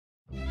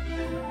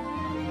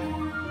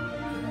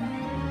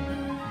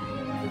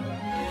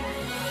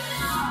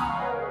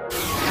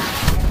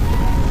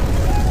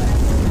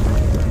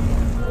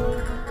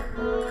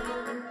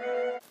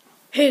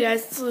Hey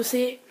guys, it's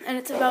Lucy, and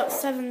it's about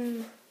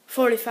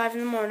 7:45 in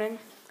the morning,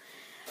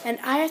 and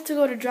I have to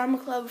go to drama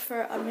club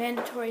for a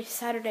mandatory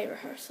Saturday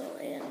rehearsal,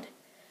 and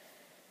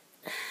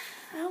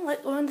I don't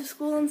like going to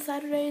school on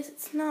Saturdays.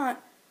 It's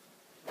not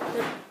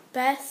the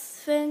best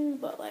thing,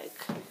 but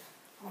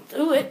I'll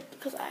do it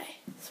because I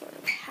sort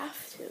of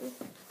have to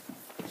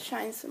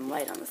shine some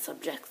light on the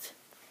subject.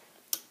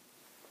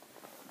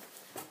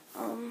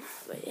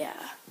 But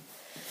yeah,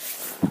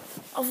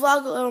 I'll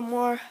vlog a little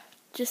more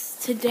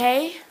just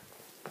today,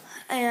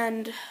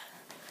 and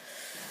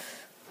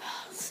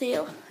I'll see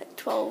you at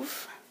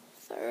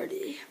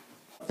 12:30.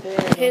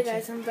 Hey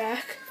guys, I'm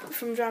back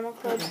from drama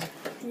club,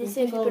 and you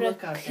see if you put a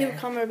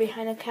cucumber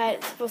behind a cat,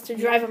 it's supposed to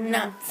drive him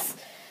nuts.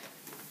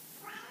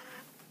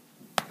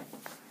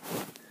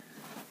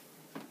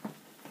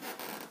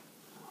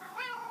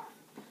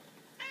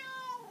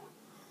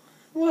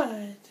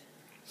 What?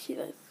 She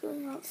likes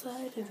going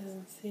outside. She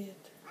doesn't see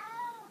it.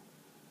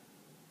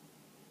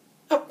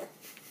 Oh.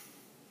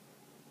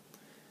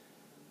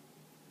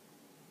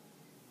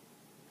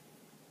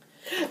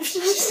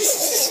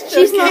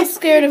 She's not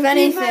scared of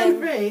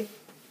anything. Right.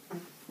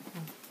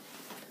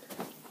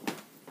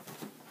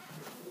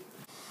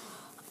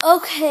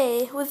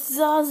 Okay, with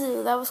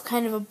Zazu, that was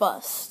kind of a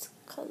bust,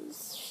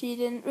 because she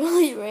didn't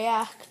really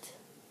react.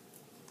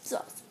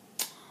 Zazu.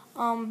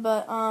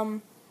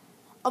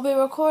 I'll be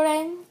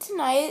recording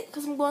tonight,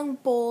 because I'm going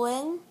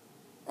bowling,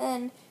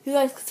 and you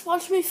guys can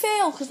watch me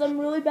fail, because I'm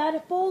really bad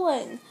at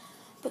bowling.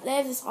 But they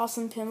have this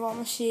awesome pinball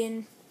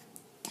machine.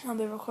 I'll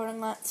be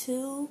recording that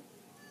too.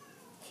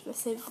 Should I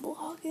say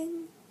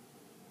vlogging?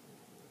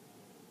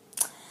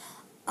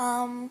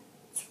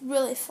 It's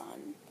really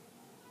fun.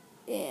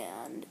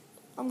 And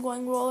I'm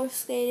going roller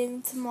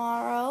skating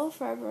tomorrow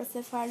for our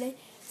birthday party.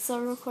 So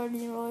I'm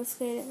recording roller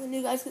skating and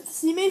you guys get to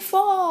see me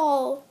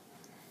fall.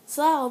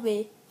 So that'll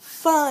be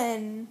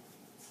fun.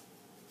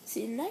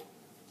 See you tonight.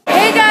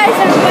 Hey guys,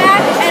 I'm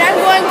back and I'm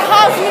going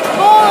cosmic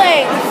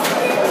bowling.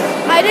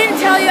 I didn't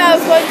tell you I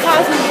was going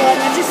cosmic bowling.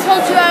 I just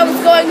told you I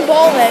was going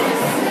bowling.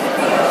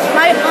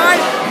 My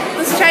aunt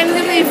was trying to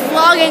give me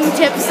vlogging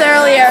tips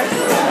earlier.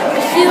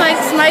 She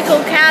likes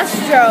Michael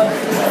Castro.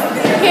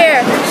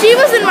 Here, she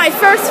was in my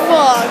first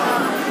vlog.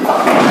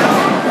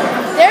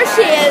 There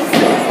she is.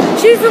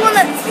 She's the one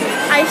that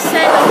I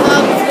said the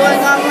vlog was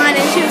going online,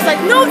 and she was like,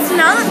 "No, it's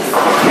not."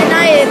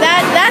 And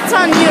that's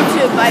on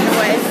YouTube, by the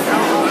way. So.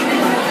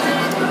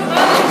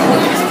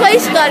 This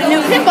place got a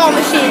new pinball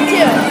machine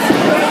too.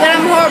 But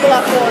I'm horrible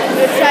at bowling,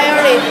 which I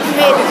already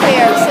made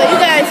clear, so you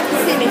guys can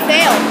see me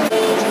fail.